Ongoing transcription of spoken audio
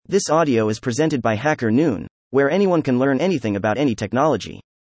This audio is presented by Hacker Noon, where anyone can learn anything about any technology.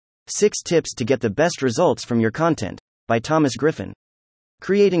 6 Tips to Get the Best Results from Your Content, by Thomas Griffin.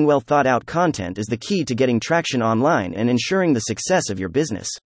 Creating well thought out content is the key to getting traction online and ensuring the success of your business.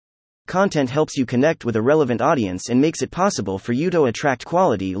 Content helps you connect with a relevant audience and makes it possible for you to attract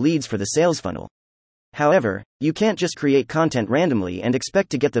quality leads for the sales funnel. However, you can't just create content randomly and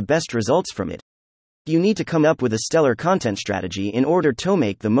expect to get the best results from it. You need to come up with a stellar content strategy in order to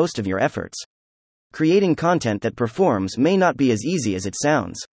make the most of your efforts. Creating content that performs may not be as easy as it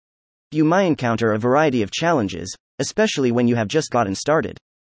sounds. You might encounter a variety of challenges, especially when you have just gotten started.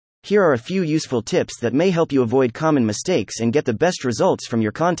 Here are a few useful tips that may help you avoid common mistakes and get the best results from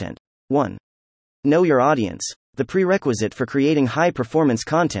your content. 1. Know your audience. The prerequisite for creating high-performance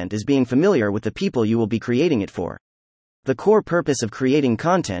content is being familiar with the people you will be creating it for. The core purpose of creating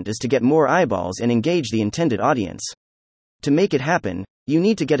content is to get more eyeballs and engage the intended audience. To make it happen, you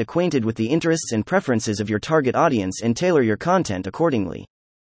need to get acquainted with the interests and preferences of your target audience and tailor your content accordingly.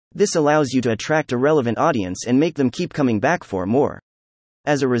 This allows you to attract a relevant audience and make them keep coming back for more.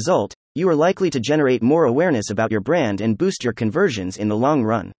 As a result, you are likely to generate more awareness about your brand and boost your conversions in the long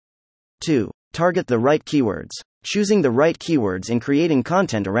run. 2. Target the right keywords. Choosing the right keywords and creating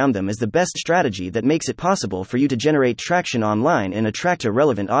content around them is the best strategy that makes it possible for you to generate traction online and attract a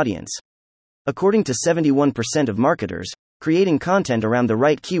relevant audience. According to 71% of marketers, creating content around the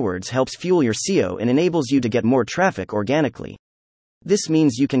right keywords helps fuel your SEO and enables you to get more traffic organically. This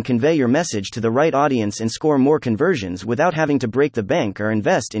means you can convey your message to the right audience and score more conversions without having to break the bank or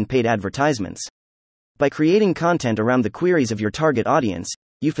invest in paid advertisements. By creating content around the queries of your target audience,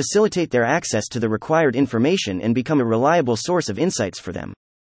 you facilitate their access to the required information and become a reliable source of insights for them.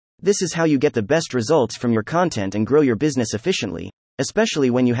 This is how you get the best results from your content and grow your business efficiently,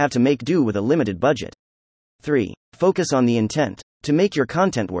 especially when you have to make do with a limited budget. 3. Focus on the intent. To make your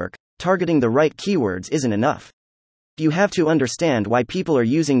content work, targeting the right keywords isn't enough. You have to understand why people are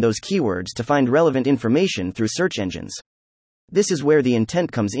using those keywords to find relevant information through search engines. This is where the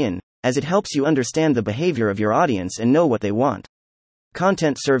intent comes in, as it helps you understand the behavior of your audience and know what they want.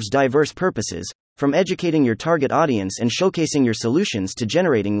 Content serves diverse purposes, from educating your target audience and showcasing your solutions to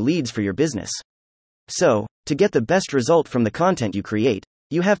generating leads for your business. So, to get the best result from the content you create,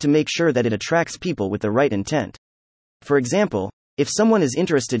 you have to make sure that it attracts people with the right intent. For example, if someone is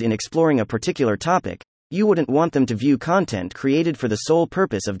interested in exploring a particular topic, you wouldn't want them to view content created for the sole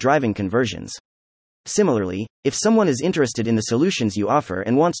purpose of driving conversions. Similarly, if someone is interested in the solutions you offer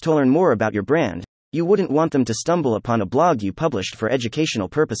and wants to learn more about your brand, you wouldn't want them to stumble upon a blog you published for educational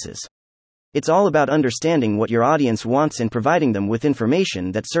purposes. It's all about understanding what your audience wants and providing them with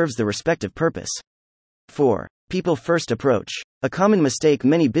information that serves the respective purpose. 4. People-first approach. A common mistake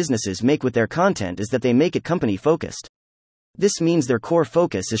many businesses make with their content is that they make it company-focused. This means their core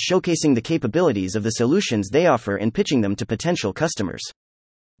focus is showcasing the capabilities of the solutions they offer and pitching them to potential customers.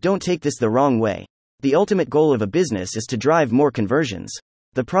 Don't take this the wrong way. The ultimate goal of a business is to drive more conversions.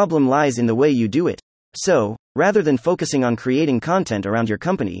 The problem lies in the way you do it. So, rather than focusing on creating content around your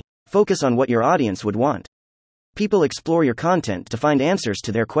company, focus on what your audience would want. People explore your content to find answers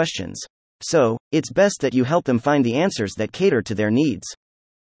to their questions. So, it's best that you help them find the answers that cater to their needs.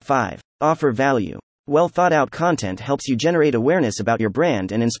 5. Offer value. Well thought out content helps you generate awareness about your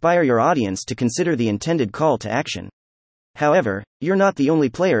brand and inspire your audience to consider the intended call to action. However, you're not the only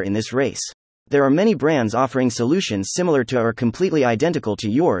player in this race. There are many brands offering solutions similar to or completely identical to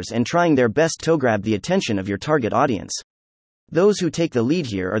yours and trying their best to grab the attention of your target audience. Those who take the lead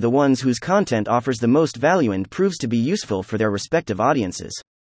here are the ones whose content offers the most value and proves to be useful for their respective audiences.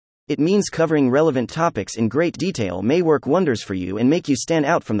 It means covering relevant topics in great detail may work wonders for you and make you stand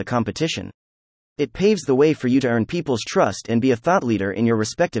out from the competition. It paves the way for you to earn people's trust and be a thought leader in your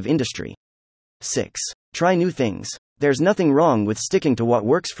respective industry. 6. Try new things. There's nothing wrong with sticking to what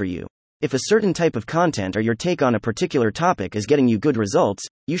works for you. If a certain type of content or your take on a particular topic is getting you good results,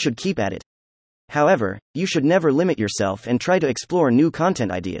 you should keep at it. However, you should never limit yourself and try to explore new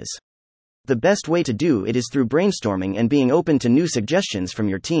content ideas. The best way to do it is through brainstorming and being open to new suggestions from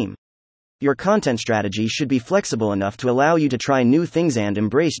your team. Your content strategy should be flexible enough to allow you to try new things and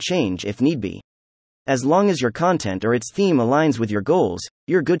embrace change if need be. As long as your content or its theme aligns with your goals,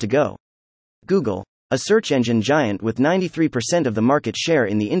 you're good to go. Google, a search engine giant with 93% of the market share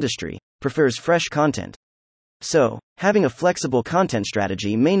in the industry, prefers fresh content. So, having a flexible content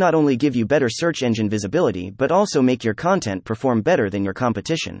strategy may not only give you better search engine visibility but also make your content perform better than your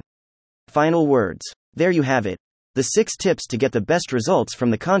competition. Final words. There you have it. The 6 tips to get the best results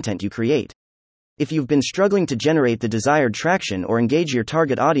from the content you create. If you've been struggling to generate the desired traction or engage your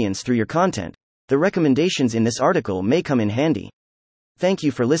target audience through your content, the recommendations in this article may come in handy. Thank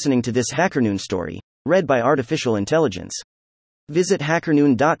you for listening to this HackerNoon story, read by Artificial Intelligence. Visit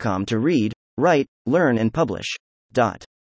hackerNoon.com to read, write, learn, and publish.